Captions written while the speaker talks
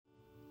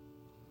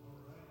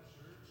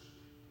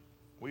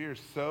We are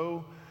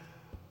so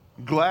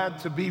glad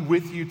to be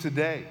with you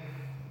today.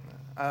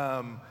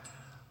 At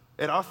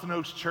Austin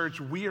Oaks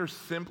Church, we are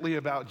simply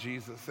about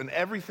Jesus, and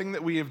everything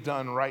that we have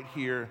done right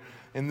here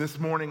in this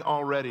morning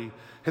already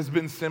has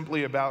been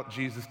simply about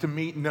Jesus, to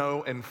meet,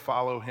 know, and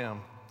follow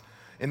him.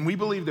 And we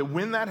believe that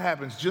when that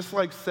happens, just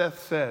like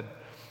Seth said,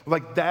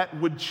 like that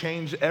would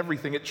change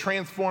everything. It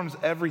transforms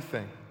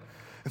everything.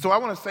 And so I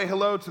want to say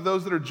hello to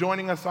those that are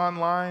joining us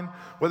online,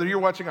 whether you're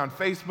watching on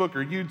Facebook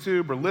or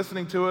YouTube or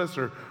listening to us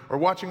or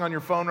watching on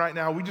your phone right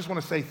now. We just want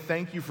to say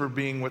thank you for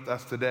being with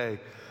us today.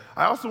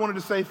 I also wanted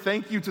to say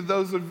thank you to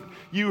those of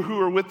you who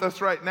are with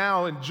us right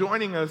now and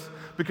joining us,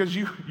 because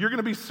you're going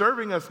to be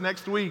serving us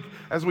next week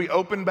as we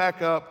open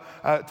back up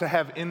to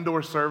have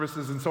indoor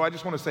services. And so I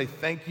just want to say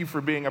thank you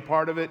for being a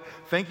part of it.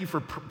 Thank you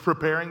for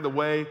preparing the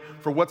way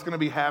for what's going to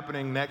be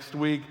happening next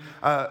week.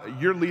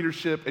 Your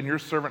leadership and your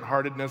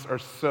servant-heartedness are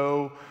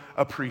so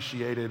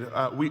appreciated.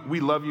 We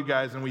love you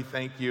guys and we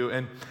thank you.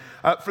 And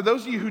for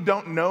those of you who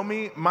don't know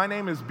me, my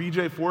name is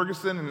BJ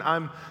Forgeson, and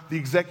I'm the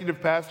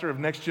executive pastor of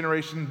Next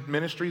Generation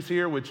Ministries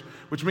here, which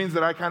means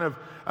that I kind of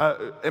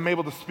am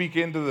able to speak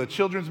into the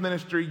children's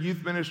ministry,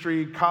 youth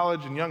ministry,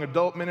 college and young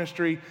adult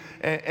ministry,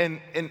 and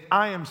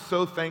I am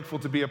so thankful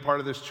to be a part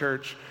of this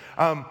church.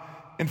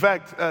 In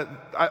fact,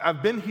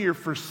 I've been here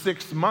for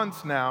 6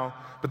 months now,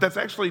 but that's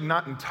actually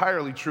not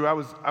entirely true. I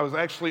was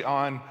actually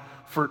on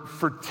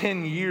for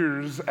 10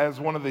 years as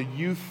one of the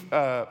youth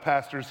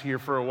pastors here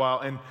for a while.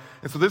 And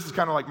so this is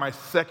kind of like my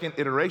second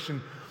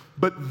iteration.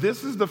 But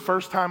this is the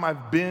first time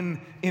I've been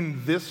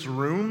in this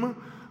room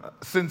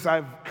since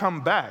I've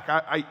come back.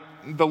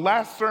 The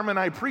last sermon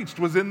I preached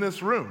was in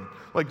this room,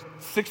 like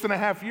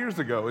 6.5 years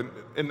ago.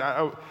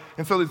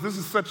 And so this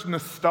is such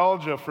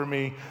nostalgia for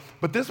me.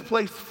 But this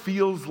place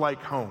feels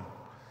like home.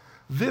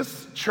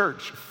 This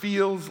church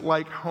feels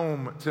like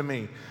home to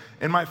me.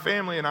 And my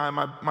family and I,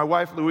 my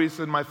wife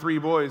Louisa and my 3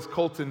 boys,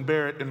 Colton,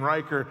 Barrett, and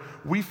Riker,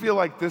 we feel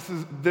like this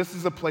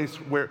is a place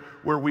where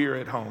we are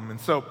at home.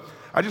 And so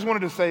I just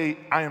wanted to say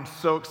I am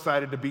so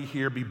excited to be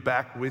here, be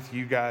back with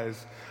you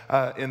guys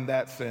in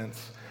that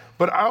sense.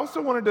 But I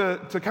also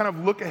wanted to kind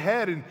of look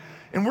ahead, and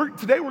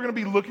today we're going to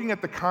be looking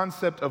at the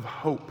concept of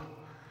hope,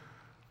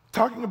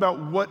 talking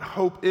about what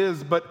hope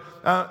is. But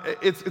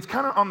it's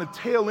kind of on the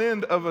tail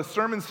end of a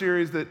sermon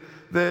series that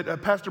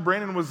Pastor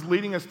Brandon was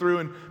leading us through.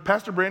 And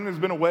Pastor Brandon has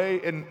been away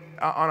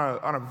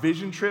on a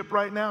vision trip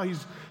right now.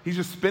 He's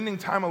just spending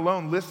time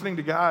alone, listening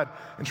to God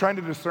and trying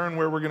to discern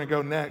where we're going to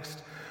go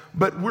next.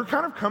 But we're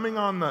kind of coming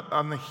on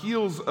the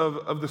heels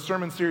of the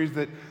sermon series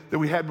that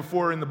we had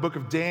before in the book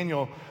of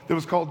Daniel that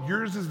was called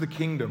Yours is the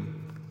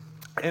Kingdom.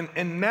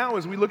 And now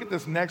as we look at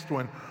this next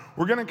one,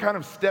 we're going to kind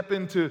of step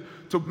into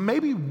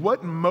maybe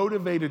what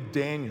motivated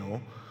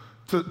Daniel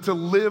to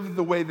live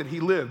the way that he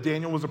lived.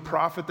 Daniel was a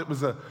prophet that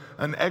was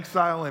an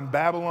exile in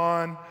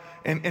Babylon,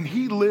 and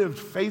he lived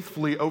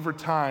faithfully over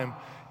time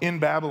in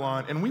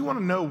Babylon. And we want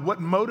to know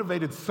what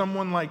motivated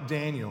someone like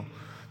Daniel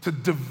to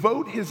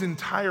devote his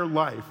entire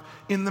life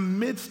in the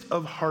midst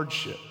of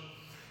hardship,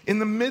 in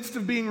the midst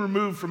of being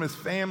removed from his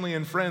family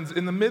and friends,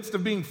 in the midst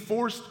of being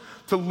forced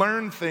to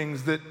learn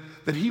things that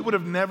he would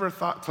have never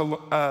thought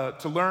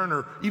to learn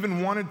or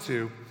even wanted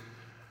to.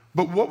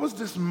 But what was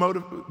this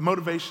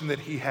motivation that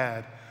he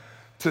had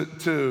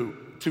to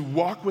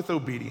walk with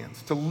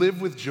obedience, to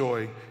live with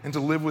joy, and to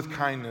live with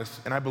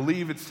kindness? And I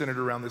believe it's centered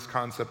around this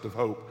concept of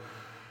hope.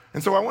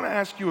 And so I want to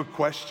ask you a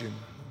question.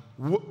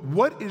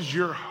 What is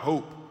your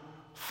hope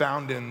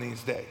found in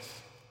these days?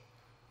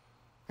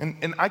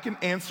 And I can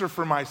answer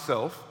for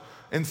myself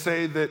and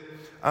say that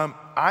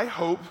I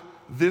hope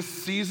this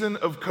season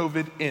of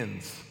COVID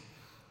ends.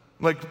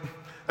 I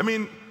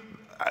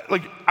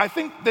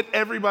think that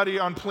everybody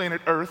on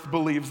planet Earth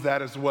believes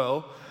that as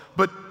well,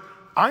 but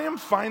I am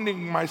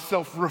finding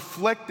myself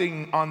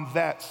reflecting on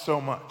that so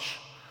much.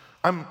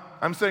 I'm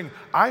saying,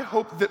 I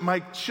hope that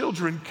my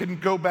children can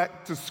go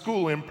back to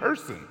school in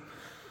person.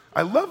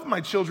 I love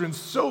my children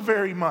so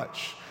very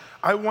much.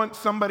 I want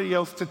somebody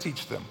else to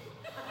teach them.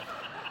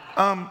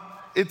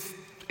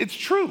 It's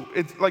true.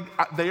 It's like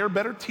they are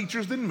better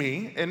teachers than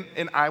me,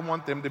 and I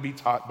want them to be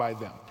taught by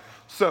them.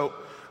 So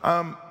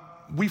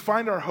we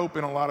find our hope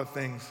in a lot of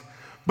things,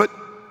 but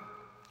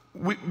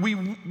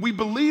we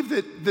believe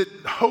that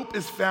hope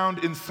is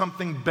found in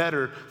something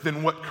better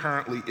than what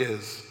currently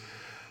is.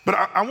 But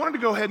I wanted to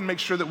go ahead and make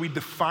sure that we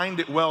defined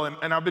it well,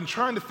 and I've been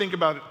trying to think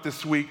about it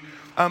this week.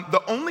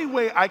 The only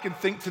way I can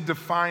think to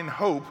define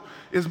hope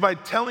is by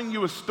telling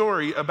you a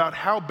story about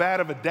how bad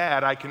of a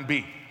dad I can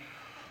be.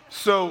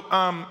 So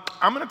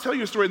I'm going to tell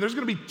you a story, and there's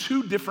going to be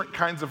 2 different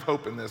kinds of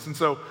hope in this. And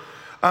so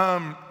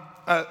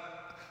let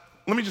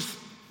me just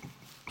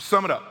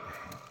sum it up.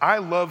 I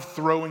love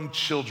throwing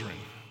children.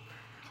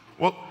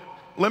 Well,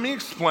 let me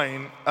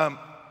explain.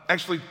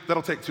 Actually,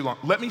 that'll take too long.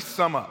 Let me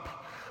sum up.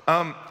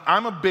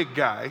 I'm a big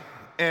guy,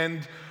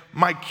 and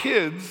my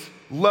kids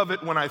love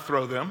it when I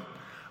throw them.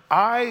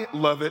 I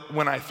love it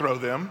when I throw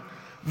them.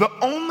 The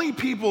only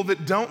people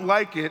that don't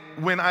like it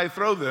when I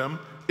throw them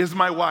is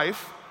my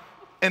wife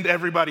and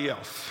everybody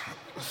else.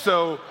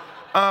 So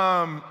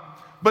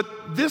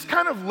But this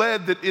kind of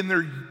led that in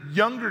their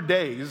younger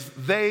days,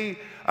 that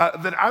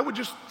I would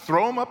just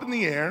throw them up in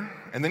the air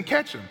and then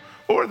catch them.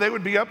 Or they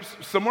would be up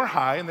somewhere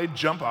high and they'd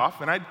jump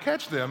off and I'd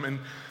catch them. And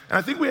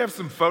I think we have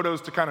some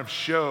photos to kind of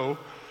show.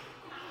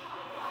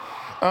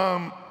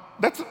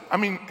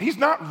 He's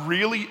not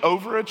really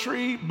over a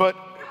tree, but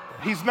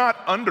he's not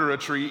under a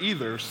tree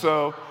either.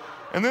 So,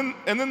 and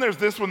then there's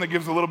this one that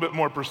gives a little bit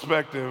more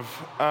perspective.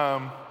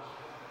 I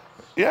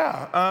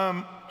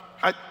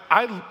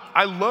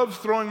love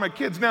throwing my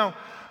kids. Now,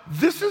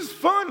 this is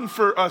fun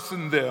for us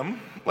and them.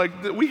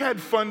 Like, we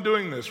had fun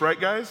doing this, right,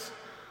 guys?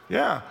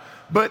 Yeah.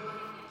 But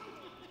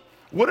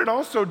what it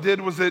also did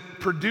was it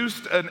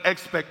produced an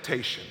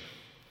expectation.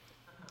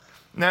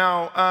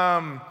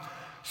 Now,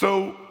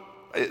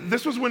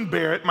 this was when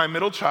Barrett, my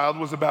middle child,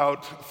 was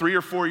about 3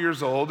 or 4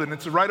 years old, and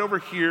it's right over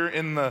here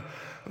in the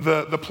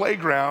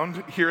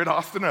playground here at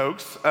Austin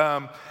Oaks.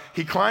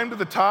 He climbed to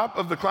the top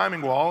of the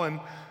climbing wall,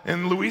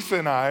 and Louisa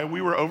and I,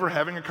 we were over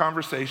having a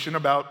conversation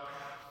about,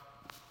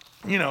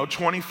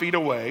 20 feet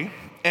away.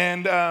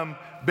 And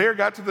Bear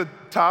got to the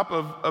top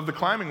of the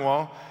climbing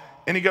wall,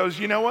 and he goes,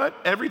 "You know what?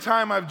 Every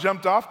time I've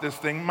jumped off this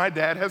thing, my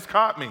dad has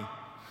caught me."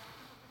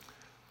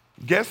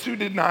 Guess who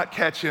did not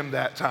catch him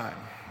that time?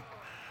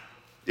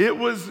 It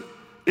was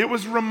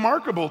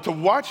remarkable to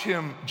watch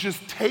him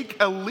just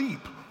take a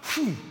leap.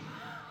 Whew.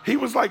 He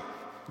was like,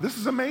 "This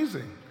is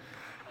amazing."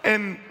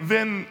 And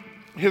then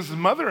his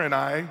mother and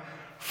I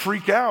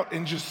freak out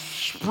and just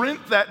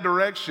sprint that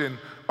direction,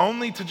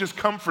 only to just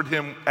comfort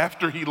him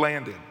after he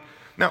landed.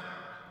 Now,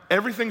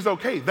 everything's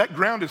okay. That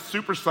ground is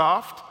super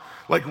soft.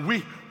 Like,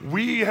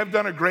 we have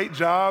done a great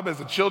job as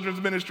a children's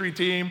ministry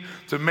team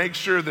to make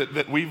sure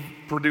that we've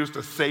produced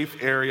a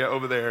safe area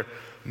over there.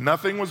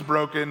 Nothing was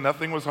broken,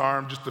 nothing was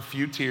harmed, just a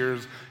few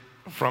tears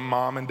from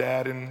mom and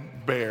dad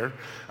and Bear,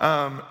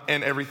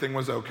 and everything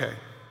was okay.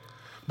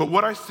 But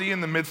what I see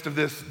in the midst of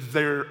this,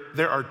 there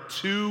are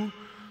two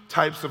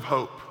types of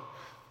hope.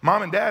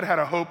 Mom and dad had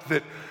a hope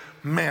that,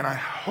 man, I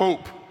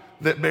hope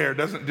that Bear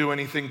doesn't do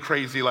anything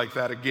crazy like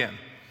that again.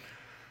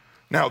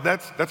 Now,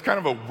 that's kind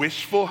of a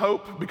wishful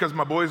hope because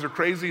my boys are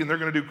crazy and they're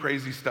gonna do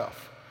crazy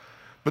stuff.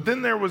 But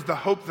then there was the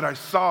hope that I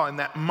saw in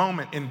that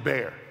moment in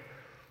Bear,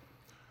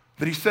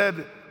 that he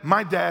said,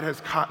 "My dad has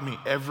caught me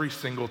every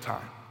single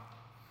time.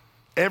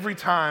 Every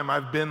time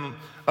I've been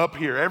up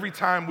here, every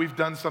time we've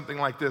done something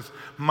like this,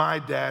 my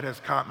dad has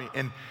caught me."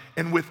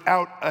 And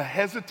without a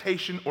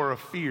hesitation or a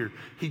fear,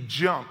 he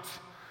jumped.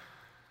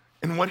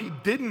 And what he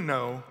didn't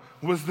know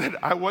was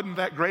that I wasn't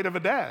that great of a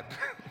dad.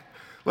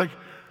 Like,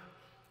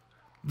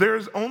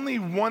 there's only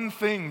one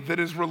thing that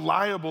is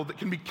reliable, that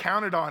can be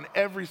counted on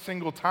every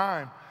single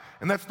time,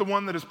 and that's the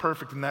one that is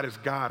perfect, and that is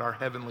God, our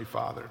Heavenly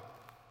Father.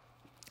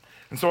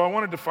 And so I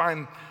wanted to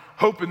find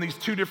hope in these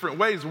two different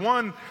ways.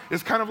 One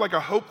is kind of like a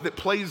hope that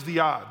plays the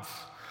odds.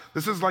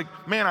 This is like,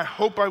 man, I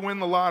hope I win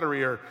the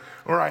lottery, or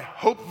I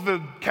hope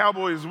the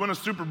Cowboys win a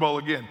Super Bowl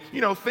again.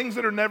 Things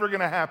that are never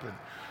gonna happen.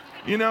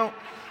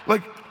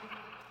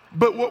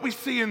 But what we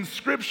see in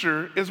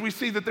Scripture is we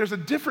see that there's a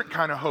different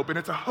kind of hope, and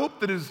it's a hope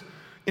that is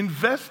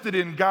invested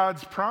in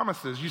God's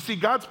promises. You see,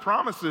 God's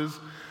promises,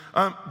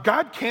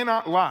 God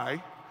cannot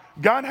lie.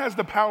 God has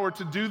the power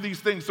to do these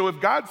things. So if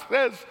God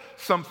says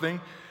something,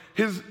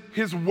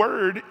 his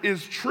word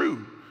is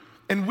true.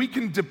 And we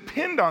can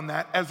depend on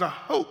that as a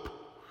hope.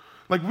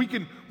 Like, we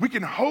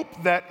can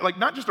hope that, like,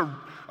 not just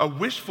a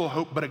wishful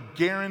hope, but a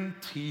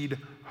guaranteed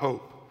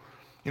hope.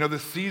 The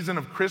season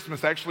of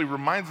Christmas actually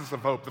reminds us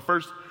of hope. The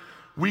first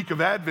week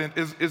of Advent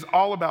is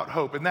all about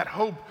hope. And that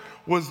hope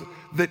was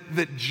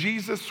that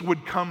Jesus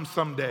would come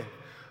someday,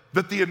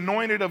 that the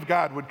anointed of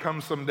God would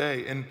come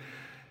someday.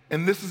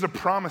 And this is a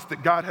promise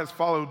that God has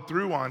followed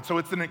through on. So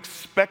it's an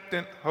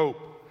expectant hope.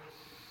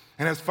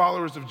 And as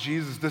followers of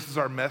Jesus, this is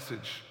our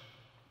message,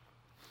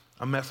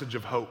 a message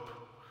of hope.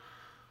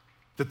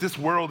 That this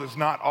world is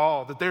not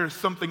all, that there is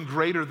something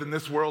greater than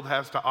this world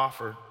has to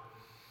offer.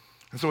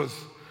 And so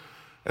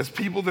as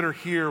people that are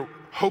here,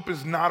 hope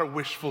is not a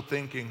wishful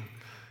thinking.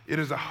 It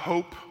is a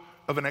hope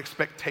of an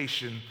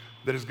expectation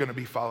that is going to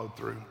be followed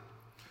through.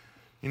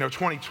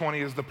 2020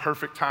 is the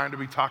perfect time to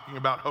be talking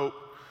about hope.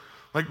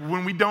 Like,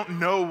 when we don't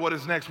know what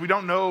is next, we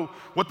don't know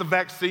what the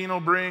vaccine will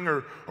bring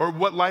or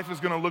what life is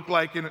going to look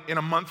like in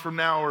a month from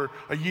now or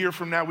a year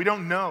from now. We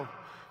don't know.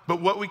 But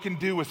what we can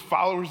do as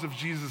followers of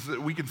Jesus is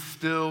that we can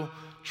still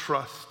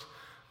trust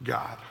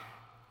God.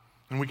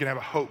 And we can have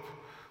a hope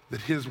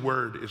that his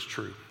word is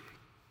true.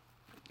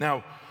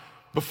 Now,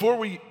 before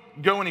we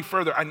go any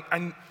further,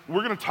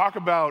 we're going to talk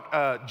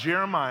about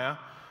Jeremiah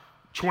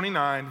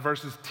 29,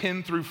 verses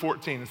 10 through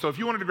 14. And so if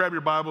you wanted to grab your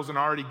Bibles and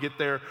already get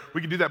there,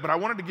 we could do that. But I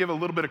wanted to give a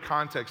little bit of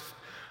context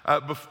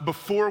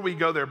before we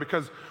go there,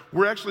 because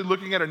we're actually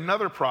looking at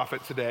another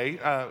prophet today.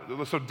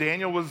 So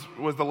Daniel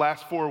was the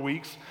last 4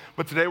 weeks,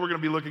 but today we're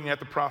going to be looking at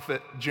the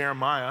prophet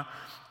Jeremiah.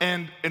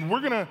 And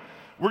we're going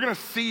to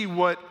see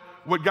what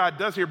God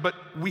does here, but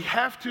we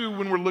have to,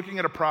 when we're looking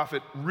at a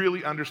prophet,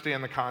 really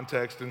understand the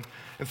context. And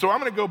so I'm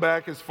going to go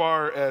back as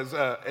far as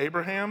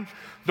Abraham.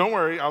 Don't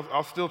worry,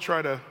 I'll still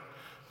try to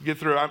get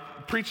through.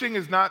 Preaching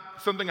is not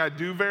something I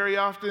do very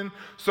often,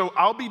 so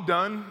I'll be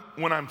done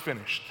when I'm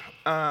finished.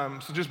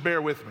 So just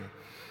bear with me.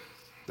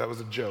 That was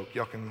a joke.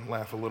 Y'all can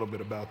laugh a little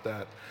bit about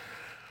that.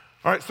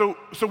 All right, so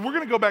we're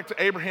going to go back to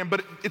Abraham,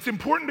 but it's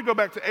important to go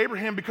back to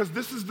Abraham because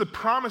this is the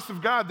promise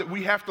of God that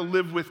we have to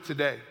live with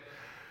today.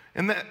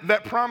 And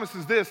that promise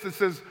is this. It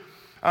says,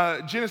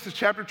 Genesis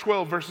chapter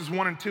 12, verses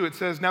 1 and 2, it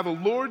says, "Now the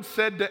Lord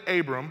said to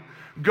Abram,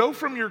 go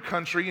from your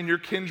country and your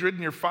kindred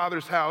and your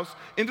father's house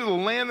into the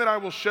land that I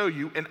will show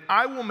you, and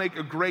I will make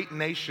a great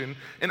nation,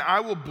 and I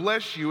will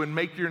bless you and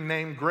make your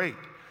name great,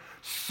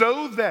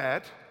 so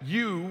that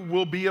you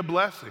will be a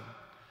blessing."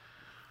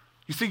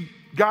 You see,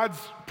 God's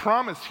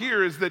promise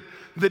here is that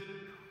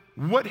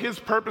what his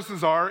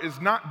purposes are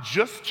is not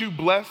just to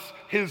bless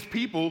his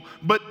people,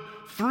 but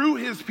through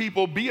his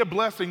people be a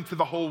blessing to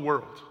the whole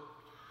world.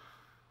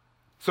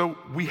 So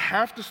we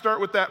have to start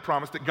with that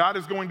promise, that God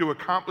is going to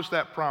accomplish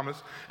that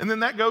promise. And then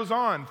that goes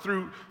on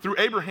through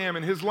Abraham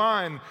and his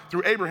line,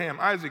 through Abraham,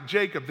 Isaac,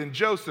 Jacob, then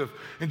Joseph.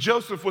 And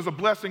Joseph was a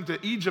blessing to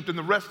Egypt and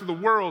the rest of the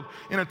world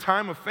in a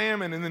time of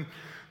famine. And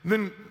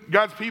then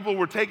God's people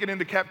were taken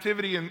into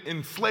captivity and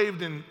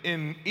enslaved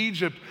in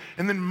Egypt.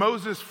 And then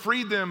Moses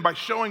freed them by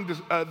showing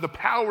the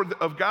power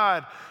of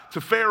God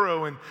to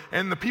Pharaoh.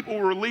 And the people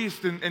were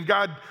released, and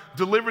God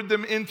delivered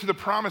them into the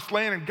promised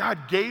land. And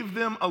God gave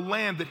them a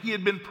land that he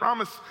had been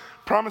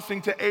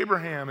promising to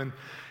Abraham.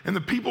 And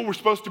the people were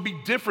supposed to be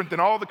different than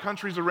all the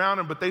countries around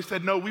them. But they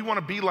said, no, we want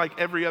to be like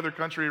every other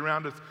country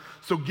around us.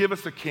 So give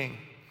us a king.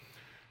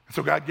 And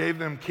so God gave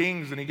them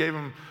kings, and he gave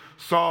them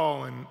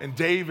Saul and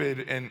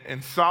David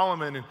and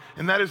Solomon,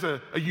 and that is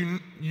a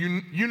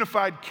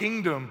unified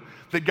kingdom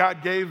that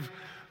God gave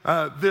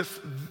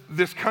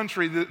this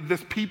country,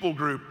 this people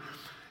group,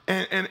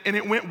 and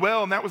it went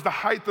well, and that was the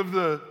height of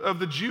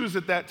the Jews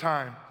at that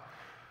time.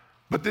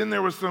 But then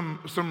there was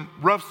some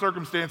rough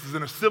circumstances,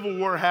 and a civil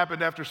war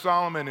happened after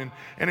Solomon,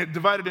 and it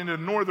divided into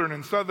northern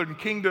and southern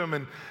kingdom,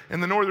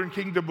 and the northern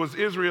kingdom was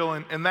Israel,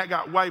 and that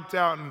got wiped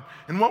out,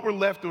 and what we're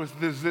left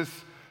with is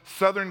this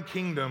southern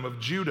kingdom of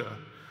Judah.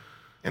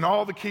 And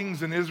all the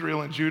kings in Israel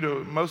and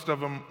Judah, most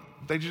of them,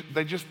 they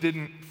just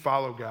didn't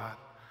follow God.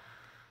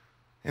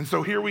 And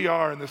so here we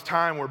are in this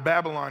time where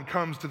Babylon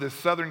comes to this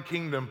southern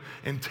kingdom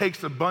and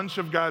takes a bunch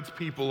of God's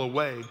people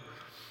away.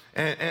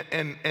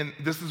 And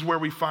this is where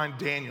we find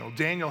Daniel.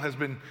 Daniel has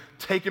been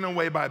taken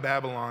away by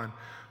Babylon,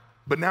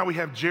 but now we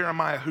have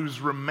Jeremiah, who's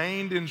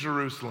remained in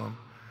Jerusalem,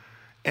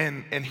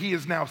 and he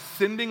is now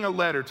sending a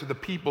letter to the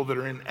people that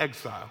are in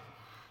exile.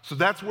 So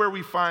that's where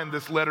we find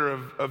this letter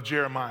of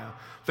Jeremiah.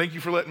 Thank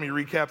you for letting me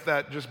recap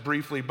that just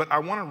briefly, but I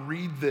want to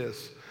read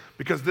this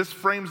because this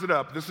frames it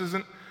up. This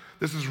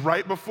is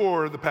right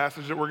before the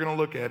passage that we're going to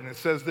look at, and it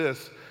says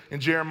this in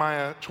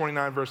Jeremiah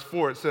 29, verse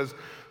 4. It says,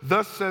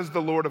 "Thus says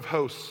the Lord of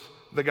hosts,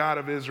 the God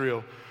of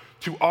Israel,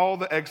 to all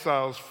the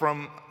exiles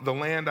from the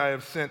land I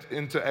have sent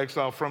into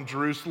exile from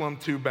Jerusalem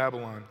to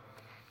Babylon.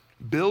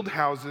 Build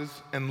houses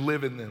and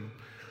live in them.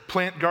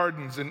 Plant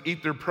gardens and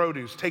eat their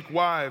produce. Take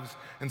wives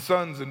and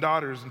sons and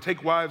daughters, and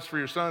take wives for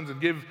your sons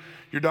and give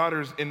your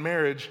daughters in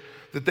marriage,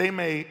 that they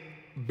may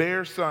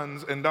bear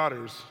sons and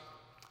daughters.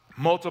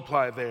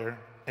 Multiply there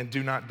and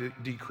do not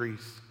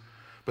decrease.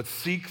 But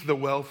seek the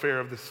welfare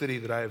of the city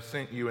that I have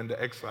sent you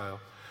into exile,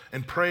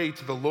 and pray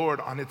to the Lord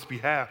on its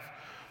behalf.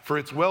 For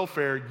its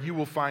welfare you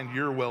will find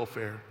your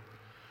welfare.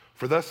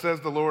 For thus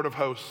says the Lord of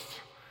hosts,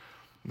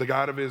 the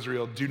God of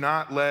Israel, do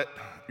not let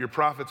your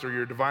prophets or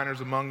your diviners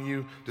among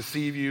you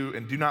deceive you,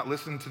 and do not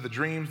listen to the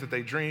dreams that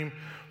they dream,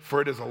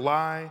 for it is a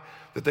lie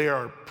that they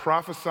are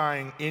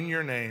prophesying in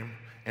your name,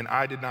 and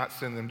I did not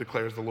send them,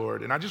 declares the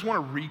Lord." And I just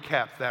want to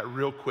recap that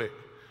real quick.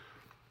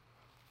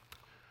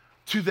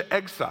 To the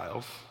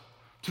exiles,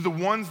 to the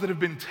ones that have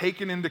been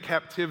taken into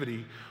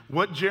captivity,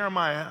 what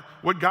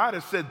God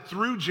has said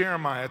through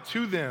Jeremiah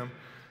to them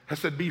has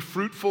said, be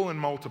fruitful and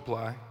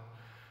multiply.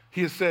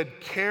 He has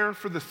said, care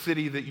for the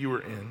city that you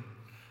are in.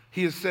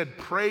 He has said,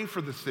 pray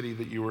for the city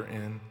that you are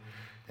in.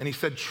 And he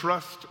said,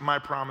 trust my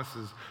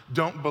promises.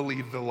 Don't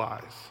believe the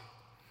lies.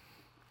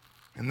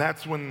 And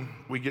that's when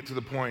we get to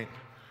the point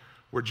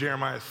where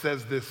Jeremiah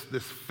says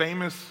this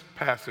famous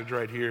passage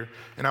right here.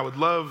 And I would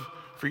love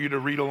for you to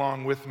read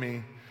along with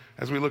me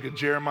as we look at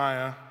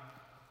Jeremiah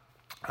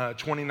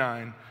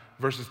 29,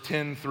 verses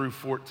 10 through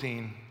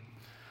 14.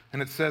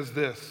 And it says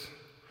this,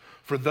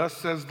 "For thus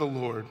says the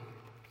Lord,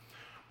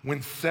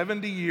 when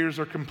 70 years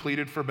are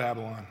completed for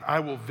Babylon, I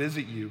will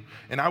visit you,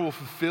 and I will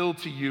fulfill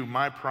to you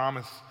my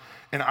promise,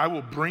 and I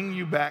will bring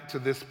you back to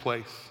this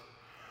place.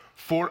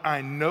 For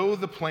I know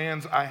the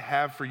plans I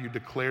have for you,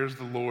 declares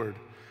the Lord,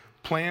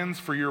 plans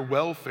for your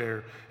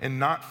welfare and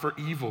not for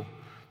evil,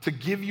 to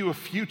give you a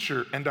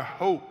future and a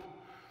hope.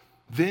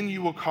 Then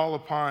you will call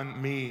upon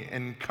me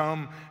and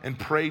come and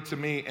pray to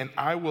me, and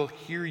I will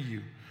hear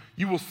you.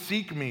 You will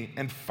seek me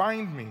and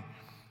find me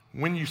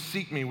when you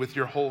seek me with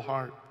your whole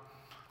heart.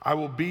 I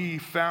will be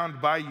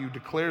found by you,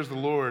 declares the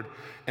Lord,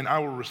 and I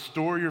will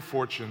restore your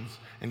fortunes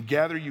and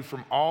gather you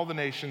from all the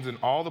nations and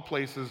all the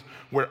places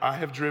where I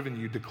have driven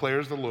you,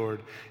 declares the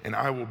Lord, and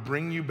I will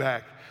bring you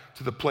back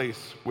to the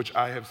place which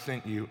I have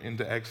sent you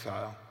into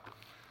exile.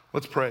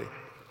 Let's pray.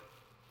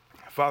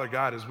 Father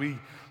God, as we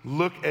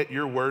look at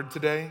your word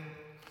today,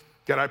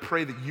 God, I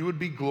pray that you would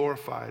be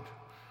glorified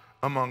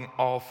among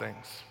all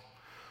things.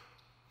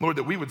 Lord,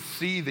 that we would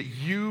see that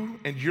you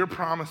and your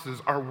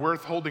promises are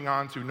worth holding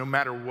on to no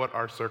matter what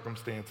our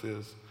circumstance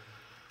is.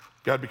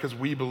 God, because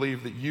we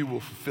believe that you will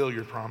fulfill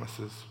your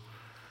promises.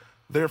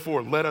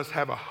 Therefore, let us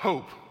have a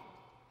hope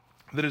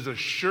that is a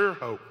sure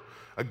hope,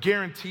 a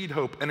guaranteed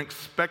hope, an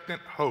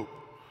expectant hope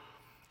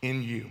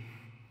in you.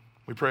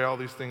 We pray all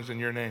these things in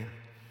your name.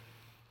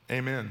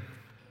 Amen.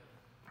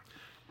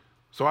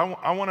 So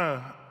I want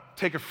to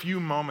take a few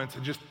moments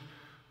and just,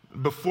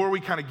 before we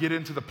kind of get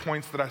into the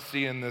points that I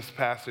see in this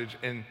passage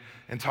and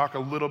talk a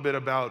little bit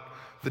about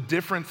the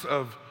difference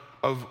of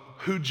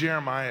who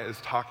Jeremiah is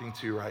talking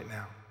to right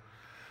now.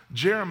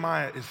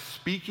 Jeremiah is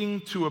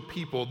speaking to a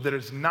people that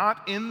is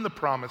not in the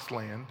promised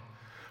land,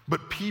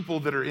 but people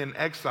that are in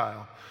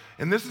exile.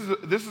 And this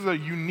is a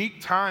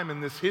unique time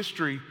in this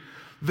history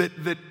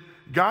that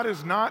God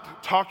is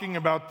not talking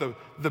about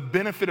the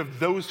benefit of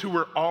those who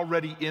were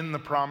already in the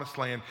promised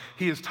land.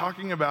 He is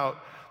talking about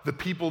the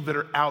people that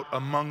are out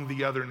among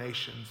the other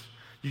nations.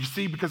 You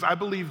see, because I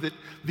believe that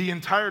the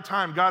entire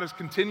time God is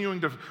continuing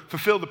to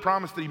fulfill the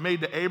promise that he made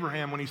to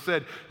Abraham when he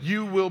said,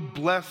 you will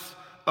bless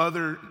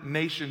other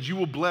nations, you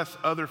will bless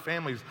other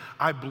families.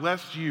 I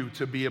blessed you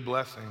to be a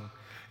blessing.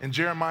 And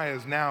Jeremiah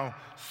is now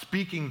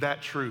speaking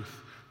that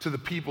truth to the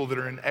people that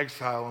are in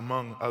exile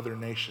among other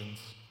nations.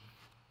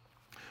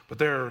 But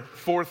there are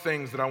 4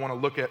 things that I want to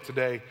look at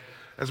today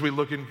as we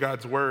look in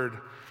God's word.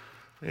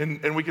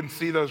 And we can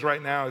see those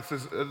right now. It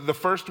says, the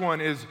first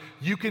one is,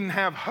 you can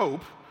have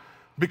hope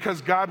because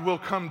God will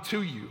come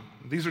to you.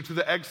 These are to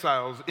the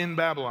exiles in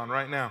Babylon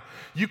right now.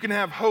 You can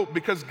have hope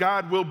because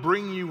God will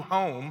bring you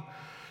home.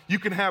 You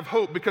can have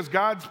hope because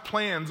God's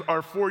plans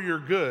are for your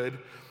good.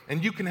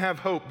 And you can have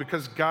hope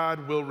because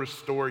God will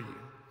restore you.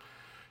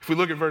 If we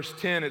look at verse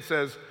 10, it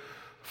says,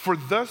 for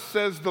thus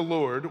says the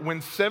Lord, when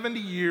 70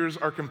 years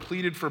are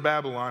completed for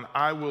Babylon,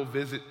 I will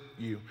visit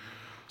you.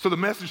 So the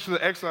message to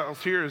the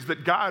exiles here is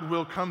that God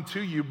will come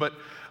to you, but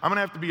I'm going to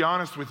have to be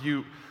honest with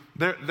you.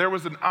 There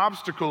was an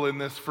obstacle in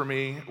this for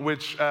me,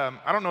 which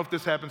I don't know if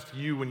this happens to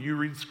you when you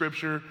read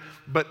scripture,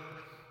 but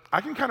I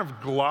can kind of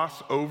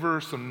gloss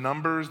over some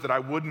numbers that I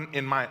wouldn't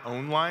in my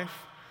own life.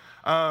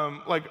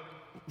 Like,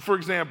 for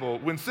example,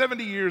 when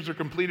 70 years are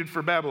completed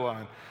for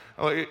Babylon,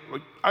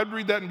 I'd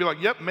read that and be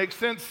like, yep, makes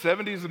sense.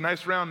 70 is a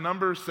nice round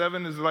number.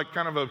 7 is like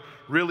kind of a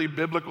really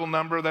biblical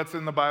number that's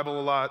in the Bible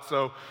a lot.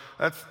 So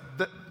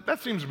that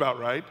seems about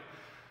right.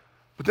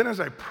 But then as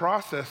I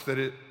processed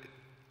that,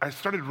 I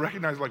started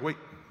recognizing, like, wait,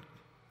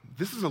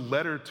 this is a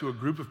letter to a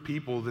group of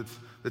people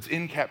that's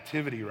in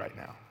captivity right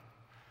now.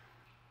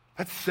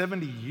 That's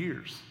 70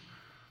 years.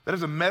 That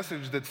is a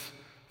message that's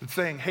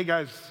saying, hey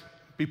guys,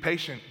 be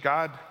patient.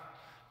 God's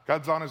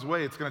on his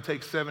way. It's going to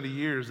take 70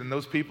 years. And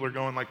those people are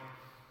going like,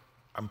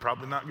 I'm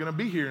probably not going to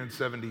be here in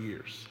 70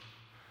 years.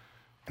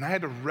 And I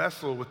had to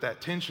wrestle with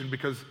that tension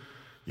because,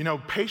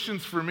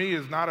 patience for me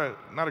is not a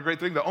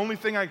great thing. The only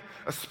thing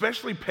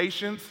especially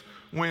patience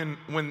when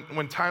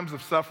times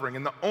of suffering,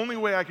 and the only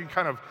way I can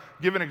kind of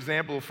give an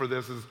example for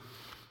this is,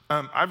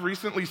 I've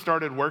recently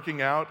started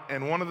working out,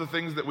 and one of the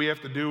things that we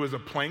have to do is a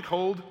plank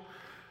hold.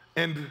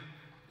 And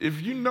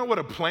if you know what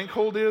a plank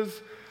hold is,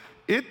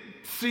 it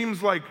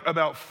seems like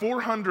about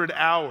 400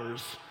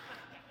 hours.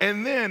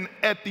 And then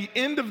at the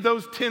end of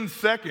those 10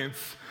 seconds,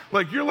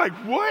 like you're like,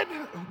 what?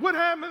 What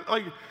happened?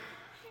 Like,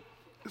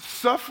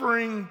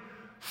 suffering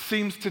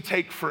seems to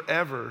take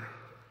forever.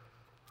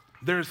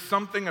 There's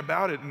something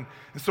about it. And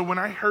so when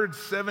I heard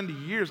 70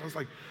 years, I was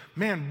like,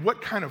 man,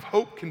 what kind of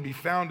hope can be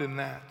found in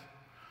that?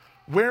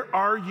 Where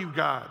are you,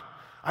 God?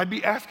 I'd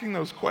be asking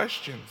those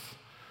questions.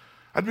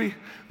 I'd be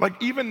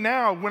like, even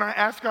now, when I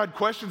ask God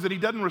questions and he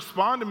doesn't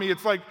respond to me,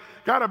 it's like,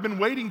 God, I've been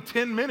waiting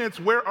 10 minutes.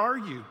 Where are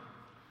you?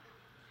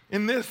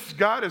 In this,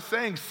 God is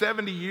saying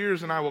 70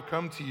 years and I will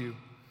come to you.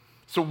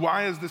 So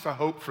why is this a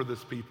hope for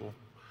this people?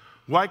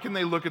 Why can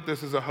they look at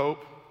this as a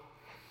hope?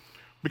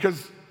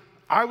 Because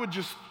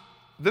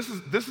this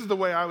is the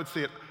way I would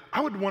see it.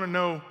 I would want to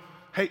know,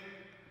 hey,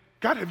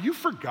 God, have you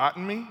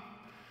forgotten me?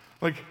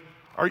 Like,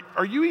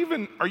 are you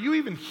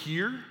even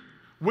here?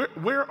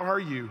 Where are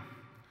you?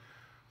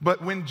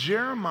 But when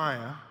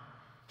Jeremiah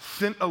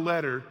sent a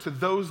letter to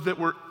those that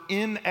were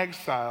in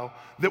exile,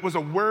 that was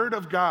a word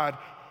of God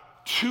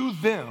to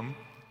them,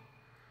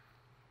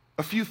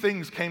 a few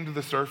things came to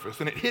the surface,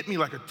 and it hit me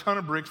like a ton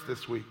of bricks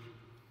this week.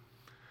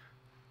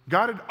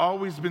 God had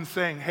always been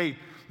saying, hey,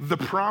 the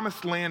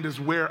promised land is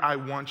where I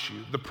want you.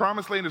 The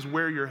promised land is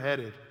where you're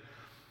headed.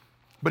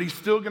 But he's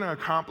still going to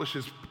accomplish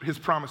his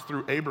promise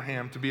through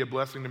Abraham to be a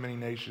blessing to many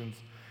nations.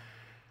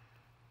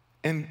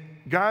 And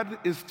God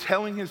is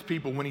telling his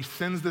people when he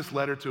sends this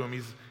letter to him,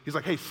 he's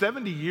like, hey,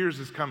 70 years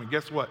is coming.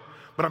 Guess what?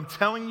 But I'm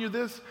telling you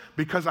this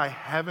because I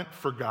haven't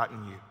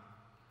forgotten you.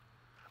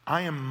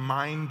 I am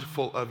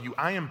mindful of you.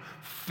 I am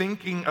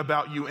thinking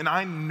about you, and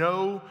I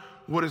know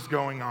what is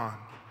going on.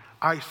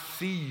 I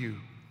see you.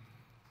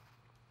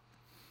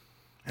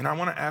 And I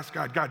want to ask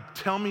God, God,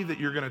 tell me that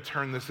you're going to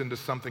turn this into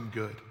something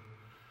good.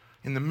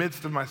 In the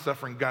midst of my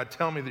suffering, God,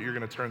 tell me that you're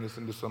going to turn this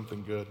into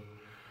something good.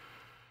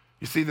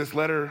 You see, this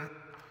letter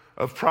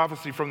of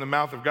prophecy from the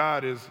mouth of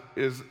God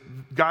is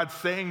God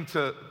saying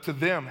to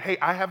them, hey,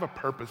 I have a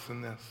purpose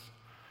in this.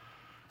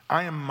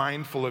 I am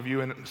mindful of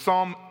you. And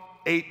Psalm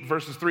 8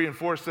 verses 3 and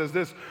 4 says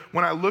this,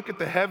 when I look at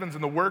the heavens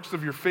and the works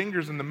of your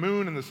fingers and the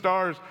moon and the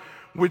stars,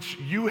 which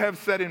you have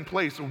set in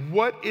place,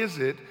 what is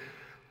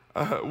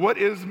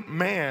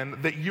man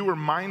that you are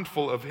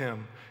mindful of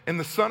him, and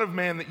the Son of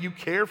Man that you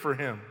care for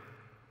him?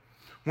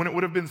 When it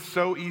would have been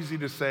so easy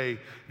to say,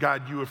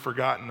 God, you have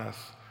forgotten us.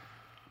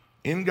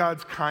 In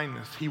God's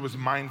kindness, he was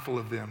mindful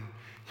of them.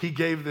 He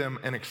gave them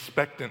an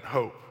expectant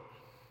hope.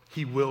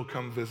 He will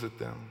come visit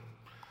them.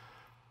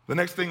 The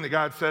next thing that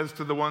God says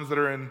to the ones that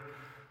are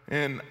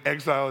in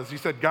exile is he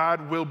said,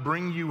 God will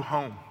bring you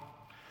home.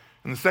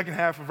 And the second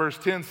half of verse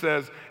 10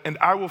 says, and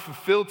I will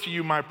fulfill to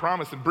you my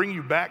promise and bring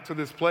you back to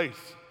this place.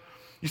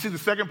 You see, the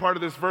second part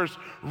of this verse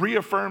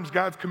reaffirms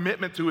God's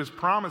commitment to his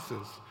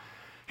promises.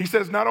 He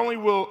says, not only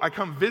will I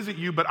come visit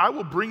you, but I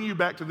will bring you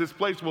back to this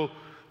place. Well,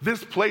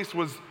 this place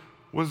was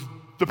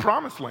the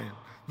promised land,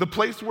 the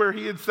place where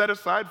he had set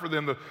aside for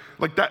them.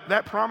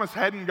 That promise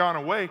hadn't gone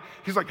away.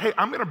 He's like, hey,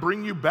 I'm going to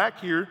bring you back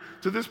here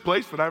to this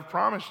place that I've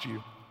promised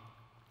you.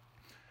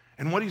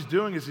 And what he's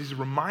doing is he's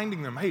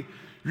reminding them, hey,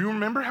 you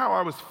remember how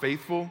I was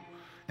faithful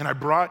and I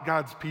brought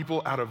God's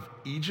people out of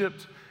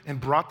Egypt and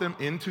brought them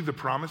into the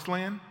promised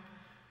land?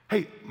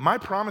 Hey, my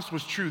promise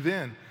was true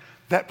then.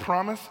 That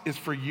promise is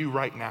for you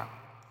right now.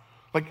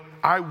 Like,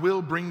 I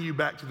will bring you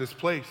back to this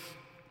place.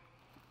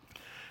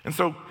 And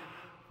so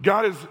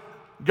God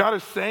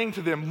is saying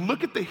to them,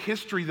 look at the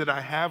history that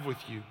I have with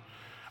you.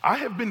 I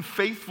have been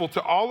faithful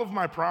to all of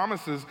my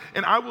promises,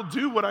 and I will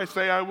do what I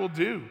say I will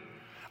do.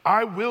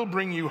 I will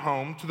bring you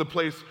home to the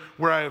place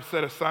where I have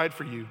set aside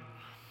for you.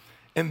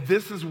 And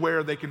this is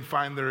where they can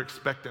find their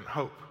expectant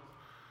hope.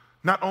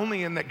 Not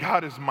only in that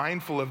God is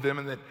mindful of them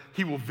and that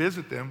he will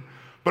visit them,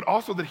 but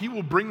also that he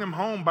will bring them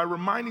home by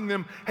reminding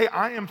them, hey,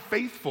 I am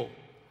faithful.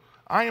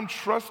 I am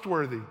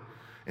trustworthy.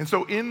 And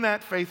so in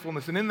that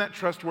faithfulness and in that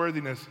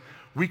trustworthiness,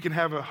 we can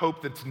have a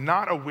hope that's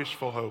not a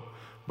wishful hope,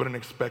 but an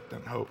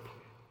expectant hope.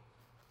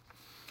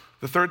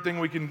 The third thing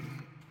we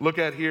can look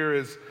at here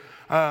is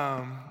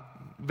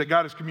that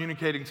God is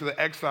communicating to the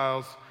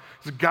exiles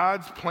is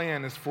God's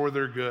plan is for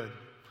their good.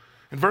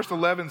 And verse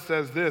 11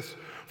 says this,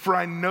 for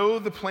I know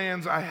the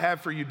plans I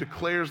have for you,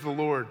 declares the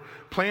Lord,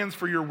 plans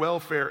for your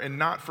welfare and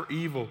not for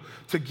evil,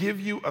 to give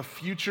you a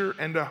future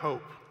and a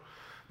hope.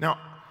 Now,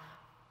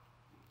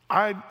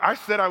 I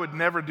said I would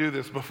never do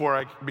this before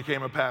I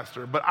became a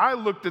pastor, but I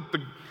looked at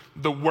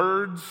the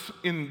words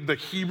in the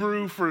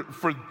Hebrew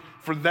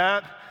for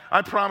that.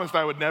 I promised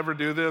I would never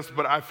do this,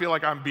 but I feel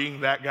like I'm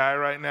being that guy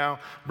right now.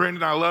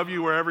 Brandon, I love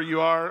you wherever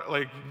you are.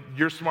 Like,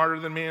 you're smarter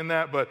than me in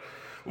that. But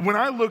when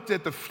I looked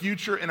at the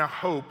future and a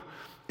hope,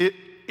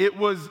 it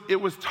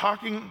was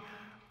talking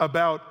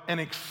about an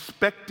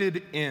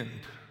expected end,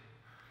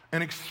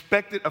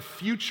 a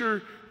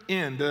future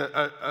end,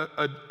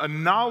 a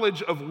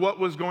knowledge of what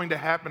was going to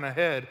happen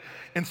ahead.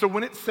 And so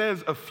when it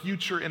says a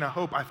future and a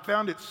hope, I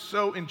found it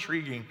so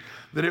intriguing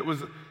that it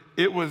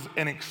was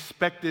an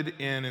expected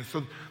end. And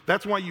so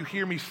that's why you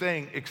hear me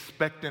saying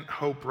expectant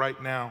hope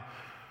right now.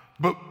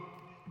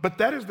 But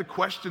that is the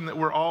question that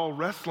we're all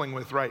wrestling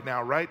with right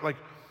now, right? Like,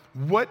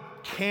 what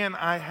can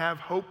I have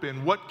hope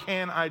in? What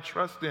can I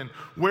trust in?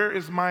 Where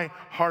is my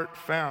heart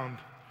found?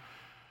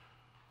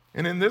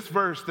 And in this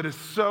verse that is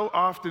so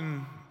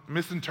often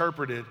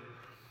misinterpreted,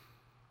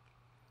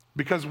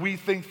 because we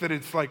think that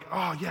it's like,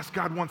 oh yes,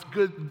 God wants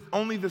good,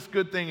 only this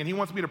good thing, and he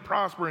wants me to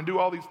prosper and do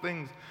all these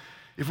things.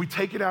 If we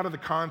take it out of the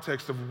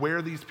context of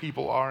where these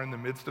people are in the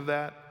midst of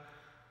that,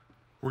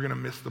 we're going to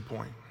miss the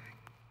point.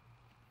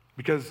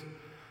 Because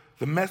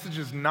the message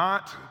is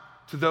not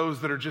to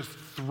those that are just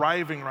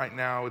thriving right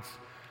now.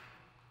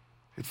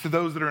 It's to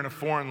those that are in a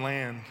foreign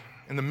land,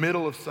 in the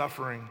middle of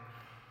suffering.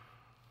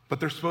 But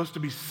they're supposed to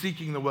be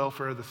seeking the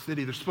welfare of the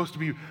city. They're supposed to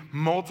be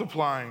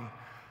multiplying,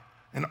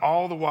 and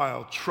all the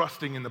while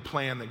trusting in the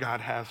plan that God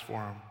has for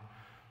them.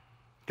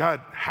 God,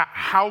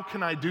 how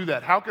can I do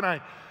that? How can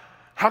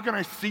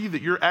I see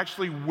that you're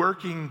actually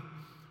working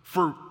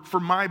for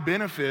my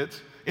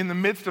benefit in the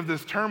midst of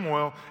this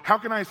turmoil? How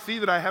can I see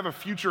that I have a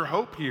future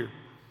hope here?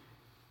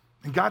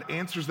 And God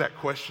answers that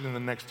question in the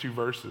next two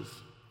verses.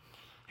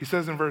 He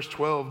says in verse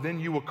 12, then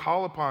you will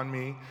call upon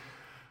me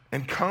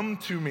and come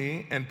to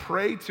me and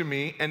pray to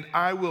me, and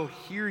I will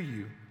hear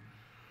you.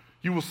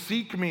 You will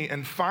seek me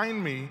and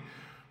find me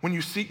when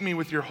you seek me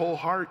with your whole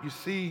heart. You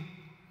see,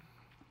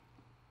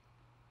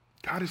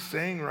 God is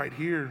saying right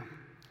here,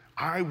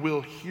 I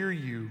will hear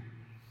you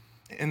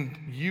and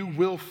you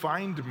will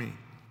find me.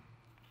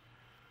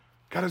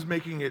 God is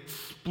making it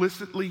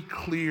explicitly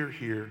clear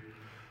here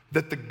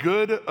that the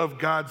good of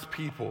God's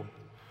people,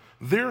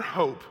 their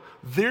hope,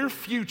 their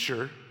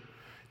future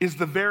is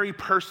the very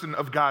person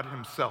of God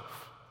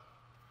himself.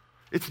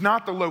 It's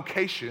not the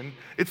location,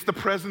 it's the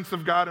presence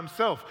of God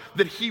himself,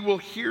 that he will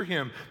hear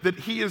him, that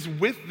he is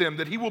with them,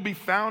 that he will be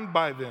found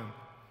by them.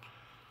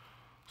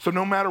 So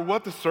no matter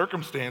what the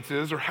circumstance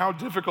is or how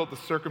difficult the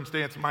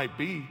circumstance might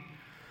be,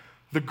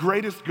 the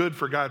greatest good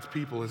for God's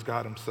people is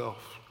God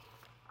himself.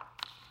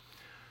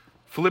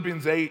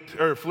 Philippians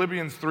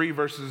 3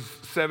 verses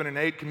 7 and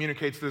 8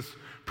 communicates this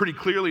pretty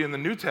clearly in the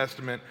New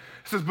Testament.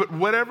 It says, but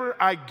whatever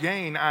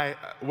gain I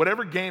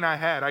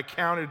had, I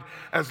counted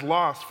as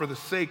loss for the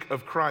sake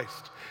of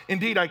Christ.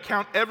 Indeed, I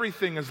count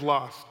everything as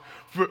lost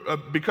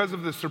because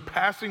of the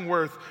surpassing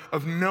worth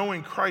of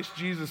knowing Christ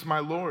Jesus my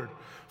Lord.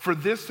 For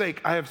this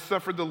sake, I have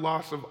suffered the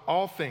loss of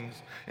all things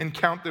and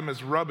count them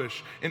as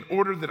rubbish in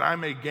order that I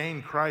may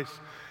gain Christ.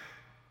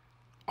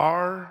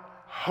 Our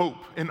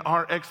hope and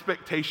our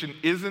expectation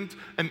isn't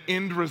an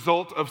end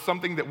result of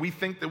something that we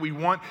think that we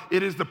want.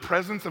 It is the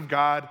presence of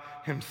God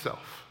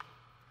himself.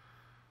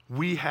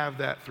 We have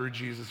that through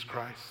Jesus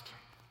Christ.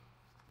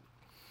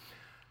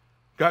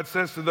 God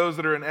says to those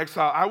that are in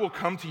exile, I will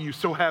come to you,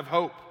 so have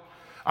hope.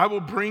 I will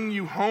bring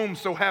you home,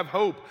 so have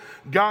hope.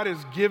 God is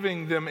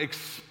giving them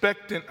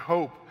expectant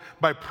hope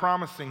by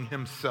promising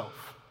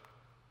himself.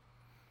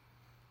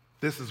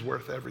 This is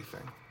worth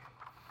everything.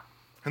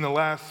 And the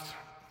last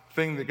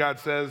thing that God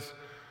says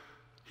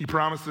he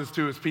promises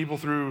to his people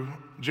through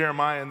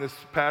Jeremiah in this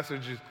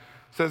passage, it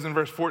says in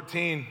verse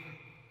 14,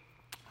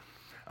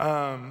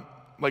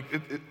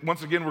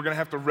 once again, we're going to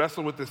have to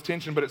wrestle with this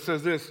tension, but it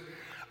says this,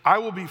 I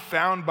will be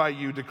found by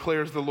you,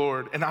 declares the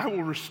Lord, and I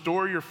will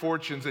restore your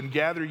fortunes and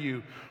gather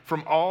you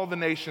from all the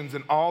nations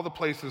and all the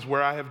places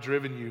where I have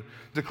driven you,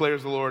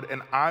 declares the Lord,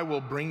 and I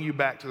will bring you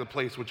back to the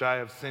place which I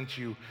have sent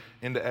you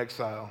into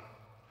exile.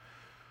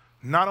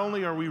 Not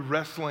only are we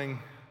wrestling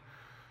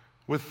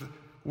with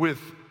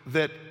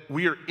that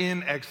we are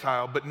in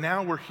exile, but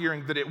now we're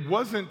hearing that it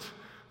wasn't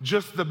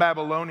just the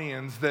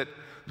Babylonians that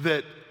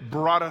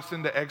brought us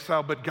into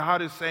exile, but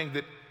God is saying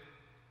that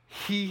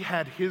he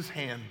had his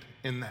hand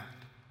in that.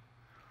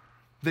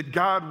 That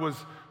God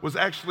was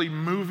actually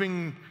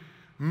moving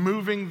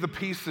the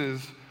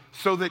pieces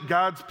so that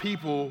God's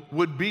people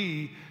would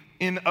be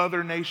in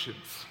other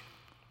nations.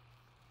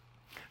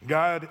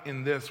 God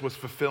in this was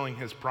fulfilling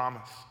his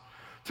promise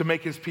to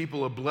make his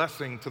people a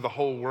blessing to the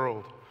whole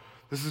world.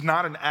 This is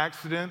not an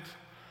accident.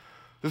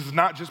 This is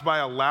not just by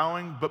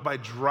allowing, but by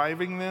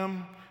driving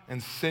them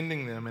and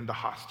sending them into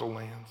hostile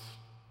lands.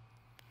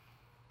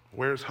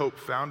 Where's hope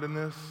found in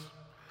this?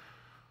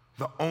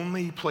 The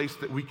only place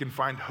that we can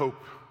find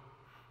hope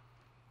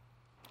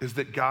is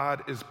that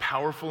God is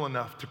powerful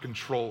enough to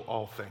control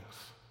all things,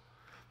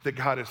 that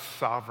God is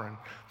sovereign,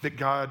 that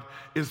God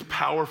is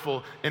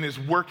powerful and is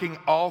working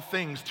all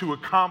things to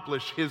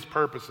accomplish his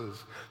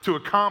purposes, to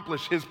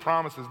accomplish his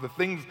promises, the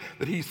things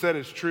that he said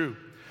is true.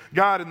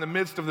 God, in the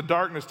midst of the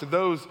darkness, to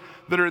those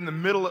that are in the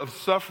middle of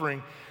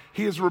suffering,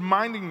 he is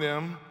reminding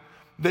them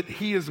that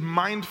he is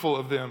mindful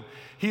of them.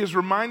 He is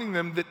reminding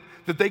them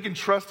that they can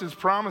trust his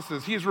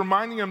promises. He is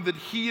reminding them that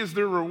he is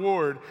their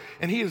reward.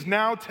 And he is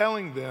now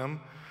telling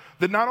them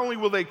that not only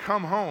will they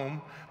come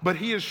home, but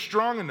he is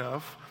strong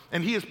enough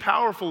and he is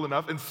powerful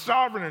enough and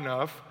sovereign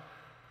enough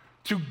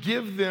to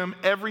give them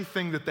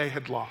everything that they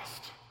had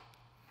lost.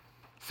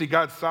 See,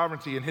 God's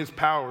sovereignty and his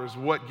power is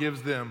what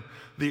gives them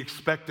the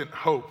expectant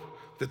hope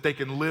that they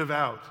can live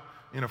out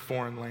in a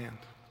foreign land.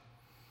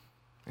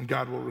 And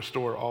God will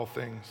restore all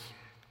things.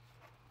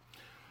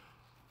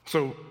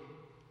 So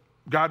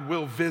God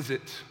will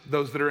visit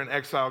those that are in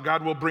exile.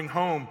 God will bring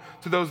home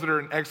to those that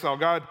are in exile.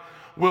 God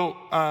will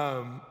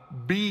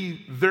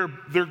be their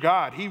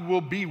God. He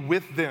will be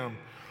with them.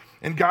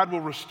 And God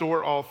will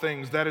restore all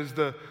things. That is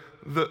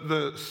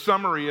the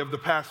summary of the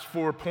past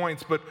 4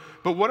 points. But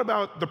what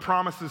about the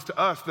promises to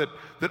us that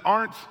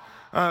aren't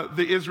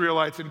the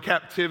Israelites in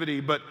captivity,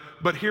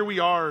 but here we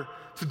are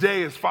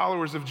today as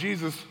followers of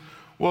Jesus?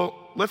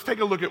 Well, let's take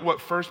a look at what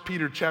 1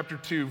 Peter chapter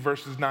 2,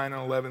 verses 9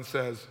 and 11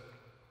 says.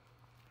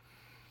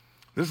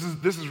 This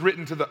is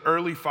written to the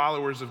early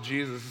followers of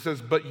Jesus. It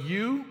says, but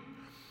you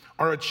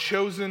are a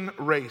chosen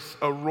race,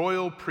 a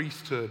royal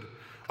priesthood,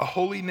 a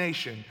holy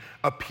nation,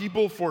 a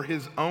people for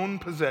his own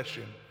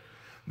possession,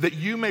 that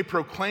you may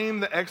proclaim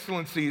the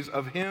excellencies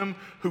of him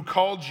who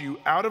called you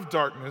out of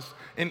darkness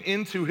and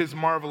into his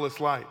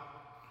marvelous light.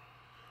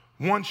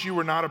 Once you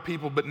were not a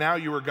people, but now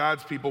you are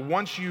God's people.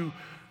 Once you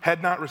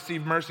had not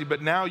received mercy,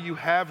 but now you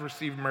have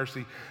received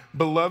mercy.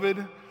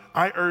 Beloved,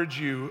 I urge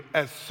you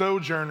as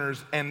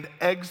sojourners and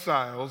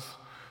exiles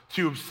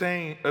to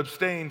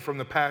abstain from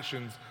the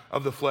passions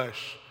of the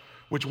flesh,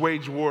 which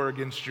wage war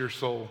against your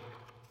soul.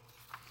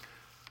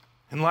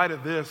 In light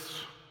of this,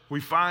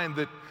 we find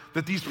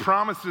that these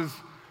promises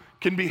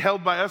can be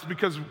held by us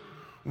because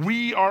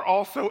we are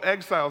also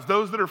exiles.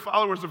 Those that are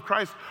followers of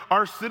Christ,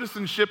 our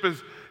citizenship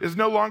is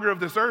no longer of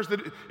this earth.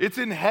 It's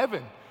in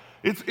heaven.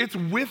 It's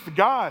with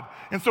God.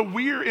 And so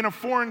we're in a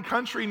foreign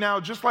country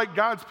now, just like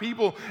God's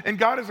people, and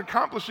God is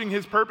accomplishing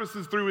his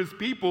purposes through his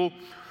people.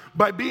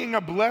 by being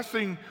a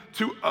blessing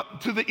to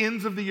the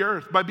ends of the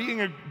earth, by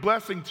being a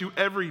blessing to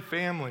every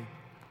family.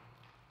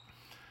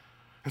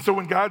 And so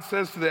when God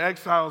says to the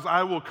exiles,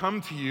 I will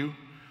come to you,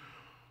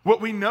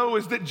 what we know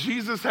is that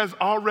Jesus has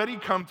already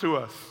come to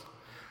us.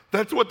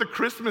 That's what the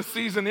Christmas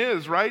season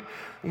is, right?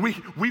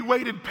 We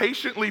waited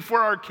patiently for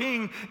our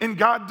King, and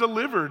God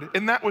delivered,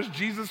 and that was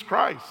Jesus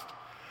Christ.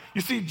 You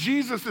see,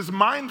 Jesus is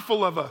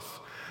mindful of us.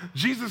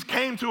 Jesus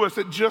came to us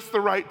at just the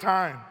right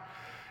time,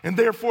 and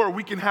therefore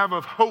we can have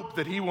a hope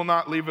that he will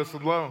not leave us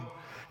alone.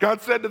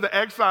 God said to the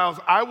exiles,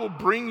 I will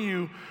bring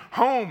you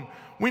home.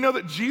 We know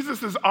that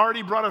Jesus has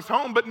already brought us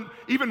home, but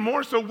even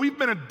more so, we've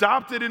been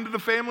adopted into the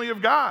family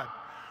of God.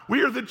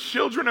 We are the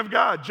children of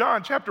God.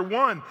 John chapter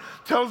 1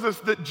 tells us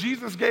that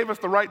Jesus gave us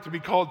the right to be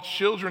called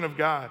children of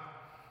God.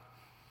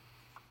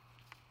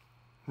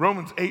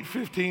 Romans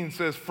 8:15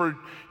 says, for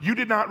you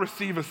did not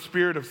receive a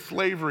spirit of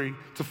slavery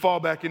to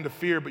fall back into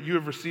fear, but you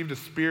have received a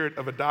spirit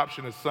of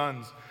adoption as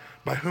sons,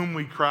 by whom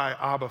we cry,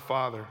 Abba,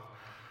 Father.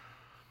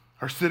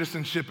 Our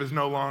citizenship is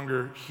no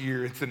longer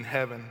here, it's in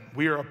heaven.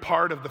 We are a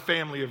part of the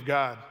family of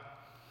God.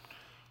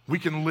 We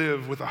can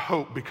live with a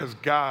hope because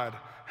God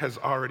has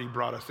already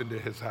brought us into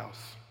his house.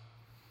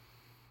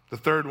 The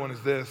third one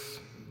is this.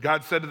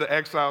 God said to the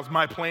exiles,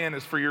 my plan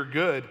is for your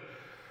good.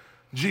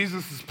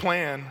 Jesus'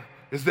 plan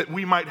is that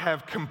we might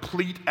have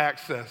complete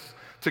access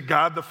to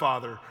God the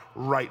Father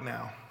right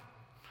now.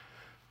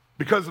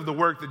 Because of the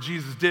work that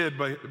Jesus did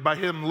by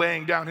him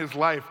laying down his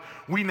life,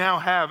 we now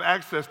have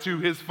access to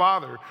his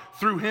Father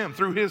through him,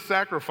 through his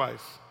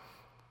sacrifice.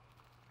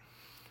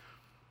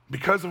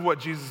 Because of what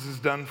Jesus has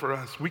done for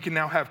us, we can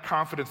now have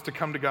confidence to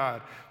come to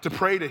God, to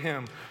pray to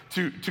him,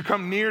 to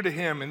come near to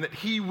him, and that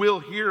he will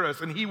hear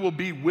us and he will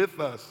be with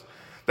us.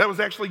 That was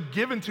actually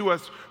given to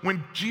us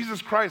when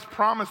Jesus Christ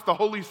promised the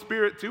Holy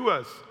Spirit to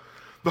us.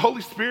 The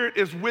Holy Spirit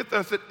is with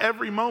us at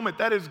every moment.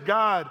 That is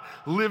God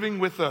living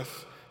with us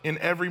in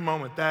every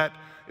moment. That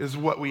is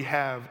what we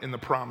have in the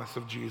promise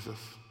of Jesus.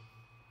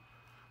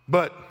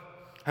 But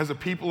as a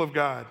people of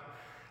God,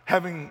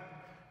 having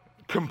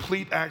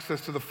complete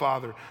access to the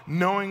Father,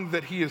 knowing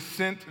that he has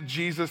sent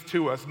Jesus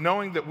to us,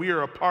 knowing that we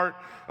are a part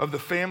of the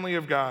family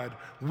of God,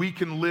 we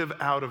can live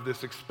out of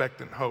this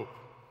expectant hope.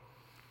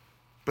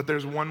 But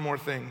there's one more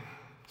thing,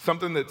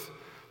 something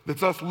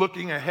that's us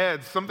looking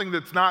ahead, something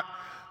that's not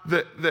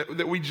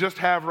that we just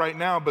have right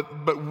now,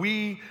 but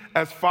we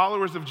as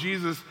followers of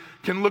Jesus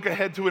can look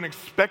ahead to an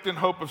expectant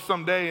hope of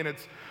someday. And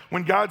it's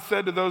when God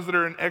said to those that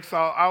are in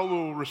exile, I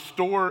will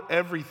restore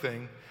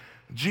everything.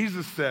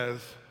 Jesus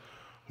says,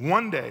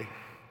 one day,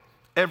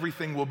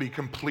 everything will be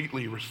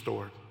completely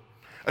restored.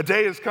 A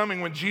day is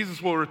coming when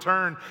Jesus will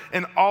return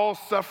and all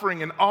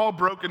suffering and all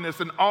brokenness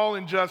and all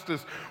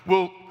injustice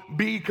will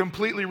be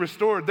completely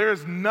restored. There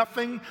is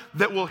nothing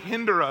that will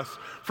hinder us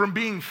from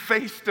being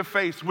face to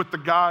face with the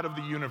God of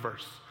the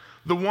universe,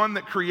 the one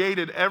that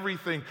created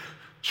everything.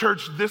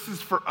 Church, this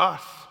is for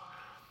us.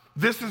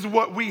 This is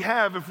what we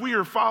have. If we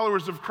are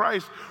followers of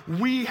Christ,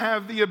 we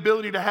have the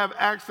ability to have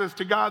access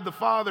to God the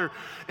Father.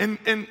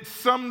 And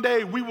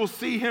someday we will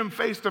see him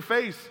face to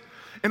face.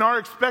 And our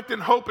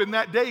expectant hope in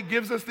that day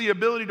gives us the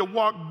ability to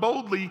walk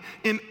boldly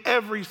in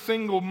every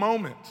single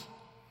moment.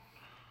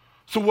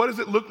 So what does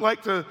it look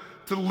like to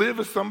live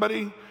as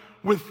somebody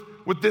with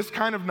this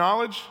kind of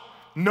knowledge?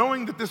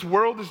 Knowing that this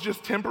world is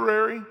just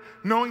temporary,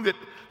 knowing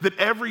that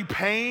every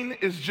pain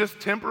is just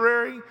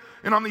temporary,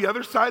 and on the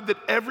other side, that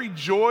every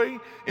joy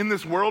in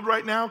this world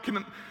right now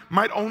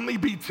might only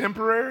be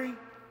temporary.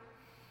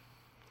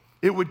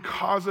 It would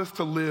cause us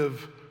to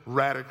live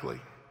radically.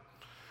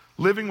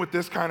 Living with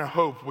this kind of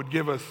hope would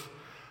give us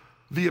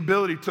the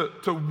ability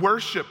to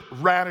worship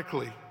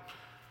radically.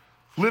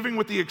 Living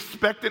with the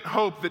expectant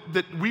hope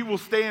that we will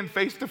stand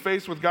face to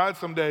face with God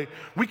someday.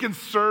 We can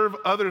serve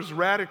others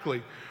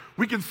radically.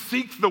 We can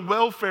seek the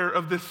welfare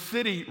of this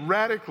city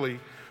radically.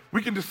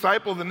 We can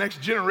disciple the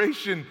next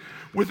generation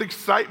with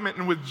excitement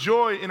and with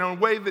joy in a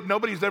way that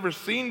nobody's ever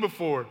seen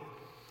before.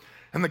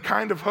 And the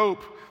kind of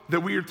hope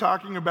that we are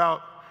talking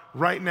about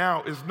right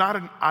now is not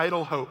an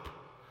idle hope.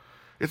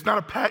 It's not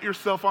a pat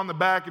yourself on the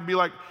back and be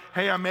like,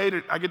 hey, I made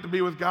it, I get to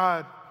be with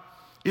God.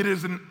 It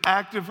is an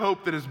active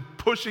hope that is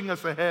pushing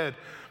us ahead,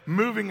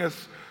 moving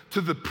us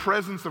to the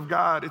presence of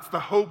God. It's the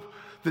hope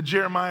that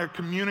Jeremiah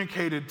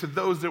communicated to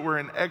those that were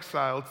in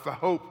exile. It's the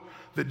hope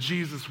that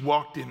Jesus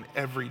walked in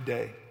every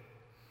day.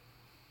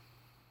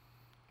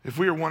 If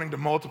we are wanting to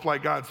multiply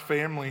God's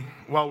family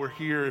while we're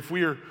here, if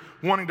we are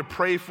wanting to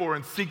pray for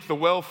and seek the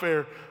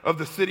welfare of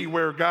the city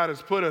where God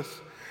has put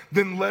us,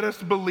 then let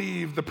us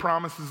believe the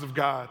promises of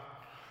God.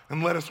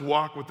 And let us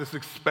walk with this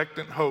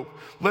expectant hope.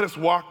 Let us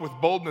walk with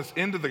boldness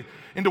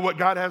into what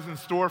God has in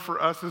store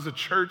for us as a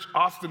church,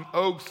 Austin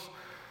Oaks.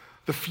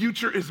 The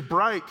future is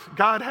bright.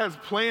 God has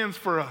plans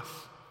for us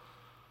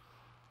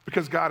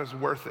because God is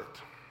worth it.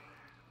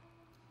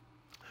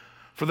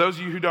 For those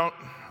of you who don't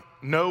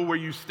know where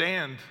you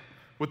stand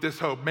with this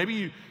hope,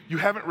 maybe you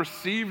haven't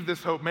received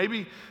this hope.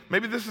 Maybe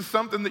this is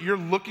something that you're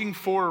looking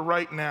for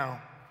right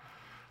now.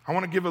 I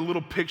want to give a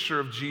little picture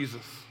of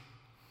Jesus.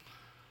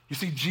 You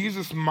see,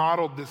 Jesus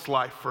modeled this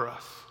life for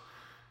us.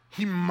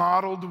 He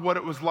modeled what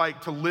it was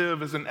like to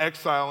live as an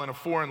exile in a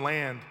foreign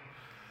land.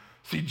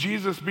 See,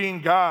 Jesus,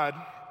 being God,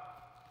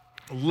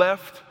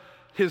 left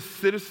his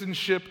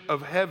citizenship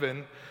of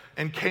heaven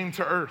and came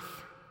to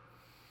earth.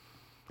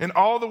 In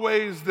all the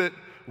ways that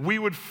we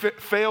would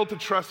fail to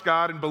trust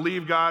God and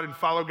believe God and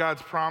follow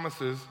God's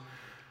promises,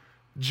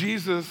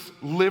 Jesus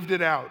lived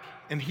it out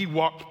and he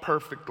walked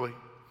perfectly.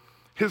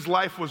 His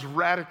life was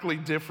radically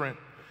different.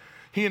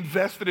 He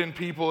invested in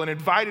people and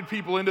invited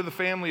people into the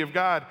family of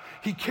God.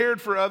 He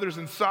cared for others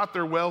and sought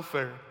their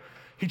welfare.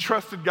 He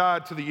trusted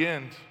God to the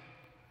end.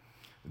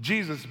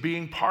 Jesus,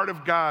 being part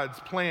of God's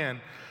plan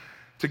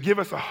to give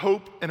us a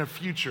hope and a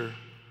future,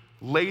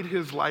 laid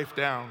his life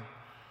down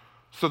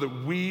so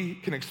that we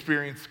can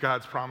experience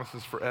God's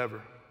promises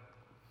forever.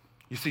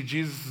 You see,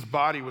 Jesus'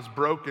 body was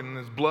broken and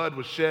his blood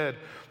was shed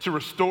to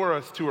restore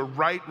us to a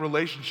right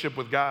relationship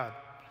with God.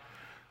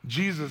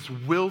 Jesus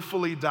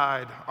willfully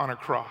died on a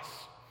cross.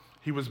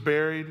 He was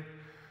buried,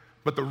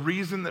 but the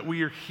reason that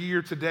we are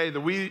here today,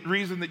 the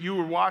reason that you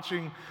are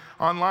watching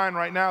online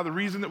right now, the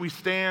reason that we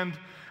stand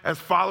as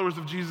followers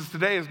of Jesus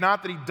today is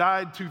not that he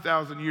died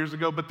 2,000 years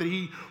ago, but that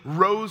he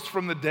rose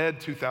from the dead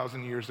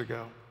 2,000 years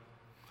ago.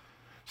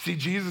 See,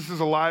 Jesus is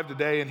alive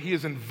today, and he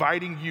is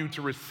inviting you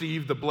to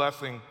receive the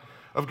blessing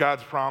of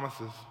God's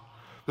promises.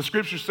 The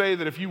scriptures say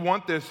that if you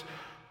want this,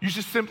 you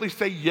should simply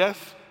say yes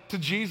to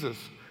Jesus.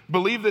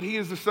 Believe that he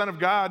is the Son of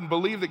God and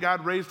believe that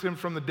God raised him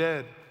from the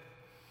dead.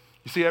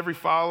 You see, every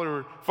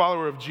follower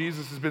of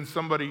Jesus has been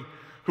somebody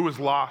who was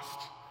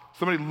lost,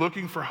 somebody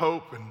looking for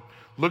hope and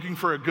looking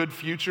for a good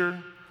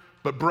future,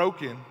 but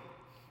broken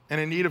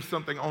and in need of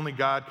something only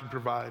God can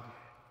provide.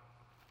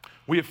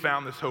 We have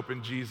found this hope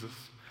in Jesus.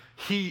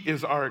 He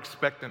is our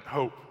expectant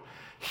hope.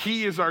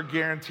 He is our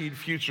guaranteed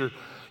future.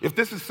 If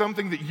this is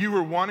something that you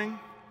are wanting,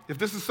 if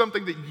this is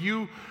something that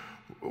you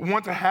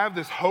want to have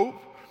this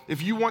hope,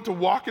 if you want to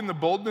walk in the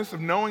boldness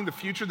of knowing the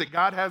future that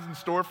God has in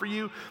store for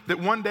you, that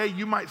one day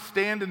you might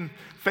stand in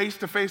face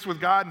to face with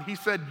God and he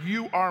said,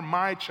 "You are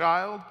my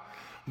child,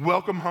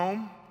 welcome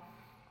home,"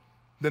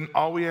 then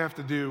all we have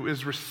to do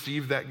is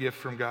receive that gift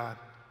from God.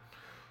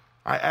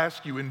 I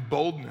ask you in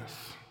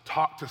boldness,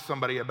 talk to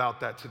somebody about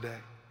that today.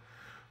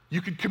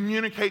 You could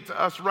communicate to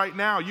us right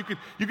now. You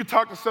could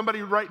talk to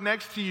somebody right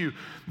next to you.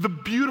 The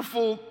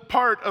beautiful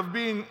part of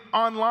being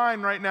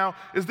online right now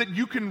is that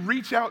you can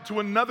reach out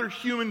to another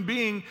human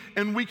being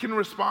and we can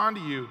respond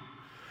to you.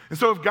 And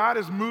so if God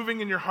is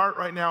moving in your heart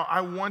right now,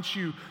 I want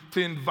you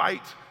to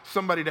invite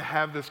somebody to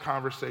have this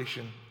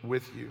conversation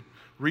with you.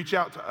 Reach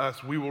out to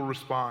us. We will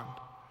respond.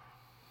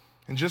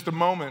 In just a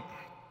moment,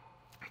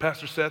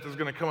 Pastor Seth is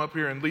going to come up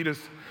here and lead us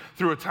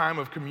through a time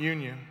of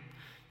communion.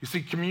 You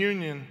see,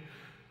 communion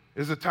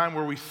is a time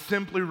where we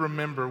simply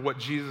remember what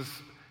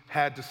Jesus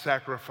had to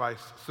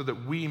sacrifice so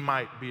that we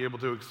might be able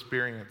to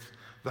experience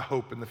the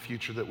hope and the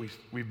future that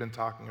we've been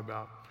talking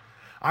about.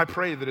 I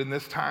pray that in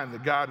this time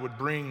that God would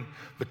bring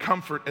the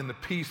comfort and the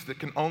peace that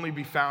can only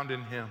be found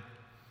in him.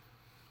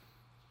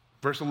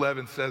 Verse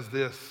 11 says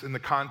this in the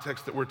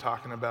context that we're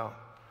talking about.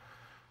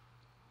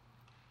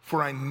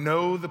 "For I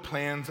know the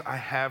plans I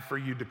have for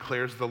you,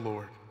 declares the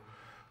Lord,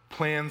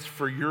 plans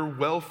for your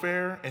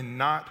welfare and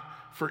not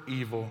for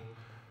evil,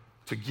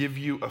 to give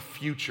you a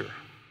future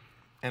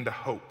and a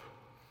hope."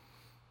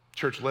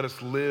 Church, let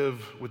us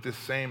live with this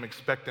same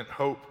expectant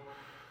hope,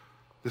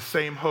 the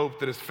same hope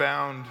that is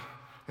found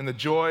in the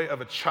joy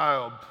of a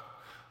child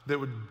that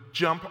would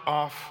jump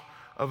off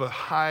of a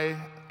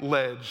high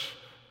ledge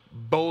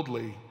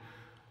boldly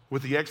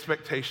with the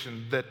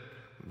expectation that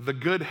the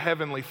good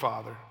Heavenly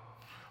Father,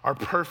 our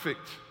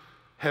perfect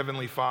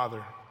Heavenly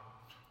Father,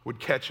 would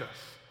catch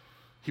us.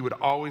 He would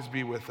always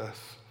be with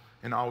us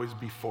and always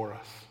be for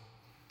us.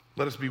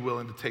 Let us be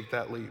willing to take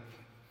that leap.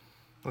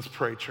 Let's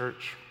pray,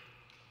 church.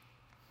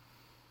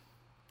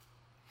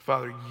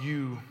 Father,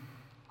 you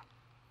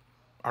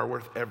are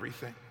worth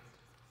everything.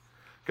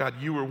 God,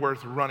 you are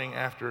worth running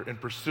after and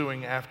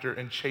pursuing after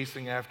and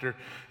chasing after.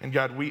 And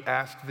God, we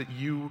ask that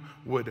you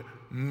would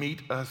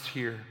meet us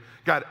here.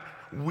 God,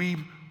 we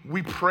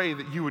pray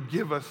that you would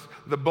give us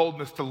the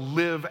boldness to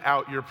live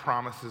out your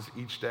promises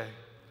each day.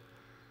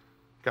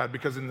 God,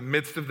 because in the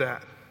midst of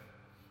that,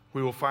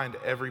 we will find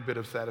every bit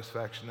of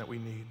satisfaction that we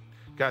need.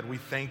 God, we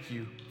thank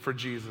you for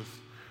Jesus.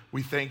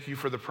 We thank you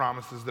for the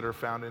promises that are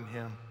found in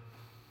him.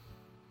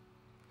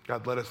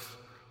 God, let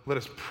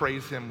us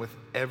praise him with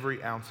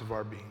every ounce of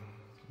our being.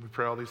 We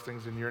pray all these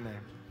things in your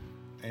name.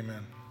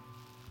 Amen.